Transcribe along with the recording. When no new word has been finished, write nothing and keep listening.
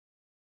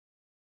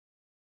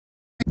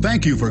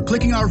Thank you for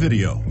clicking our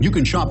video. You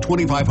can shop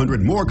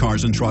 2,500 more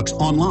cars and trucks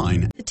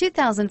online. The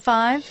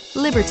 2005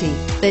 Liberty.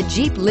 The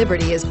Jeep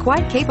Liberty is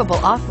quite capable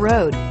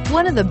off-road,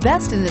 one of the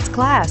best in its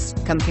class.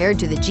 Compared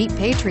to the Jeep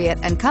Patriot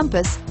and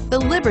Compass, the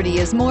Liberty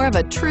is more of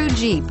a true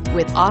Jeep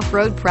with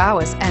off-road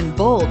prowess and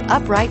bold,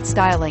 upright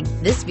styling.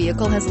 This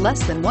vehicle has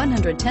less than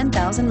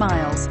 110,000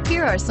 miles.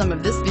 Here are some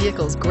of this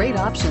vehicle's great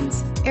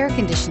options: air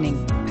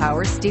conditioning,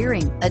 power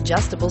steering,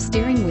 adjustable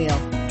steering wheel,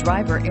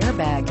 driver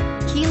airbag,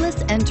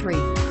 keyless entry,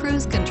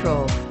 cruise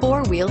control,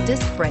 four-wheel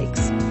disc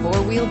brakes,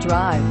 four-wheel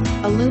drive,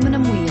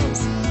 aluminum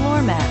wheels,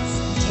 floor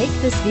mats. Take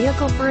this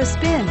vehicle for a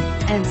spin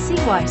and see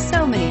why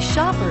so many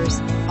shoppers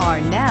are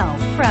now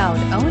proud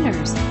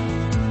owners.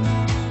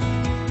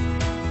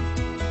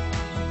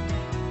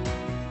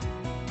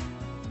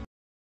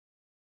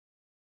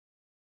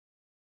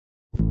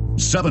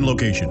 7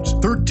 locations,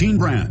 13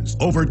 brands,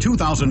 over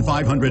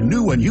 2,500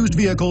 new and used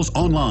vehicles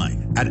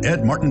online at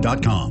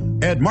edmartin.com.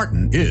 Ed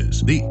Martin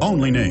is the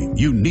only name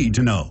you need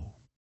to know.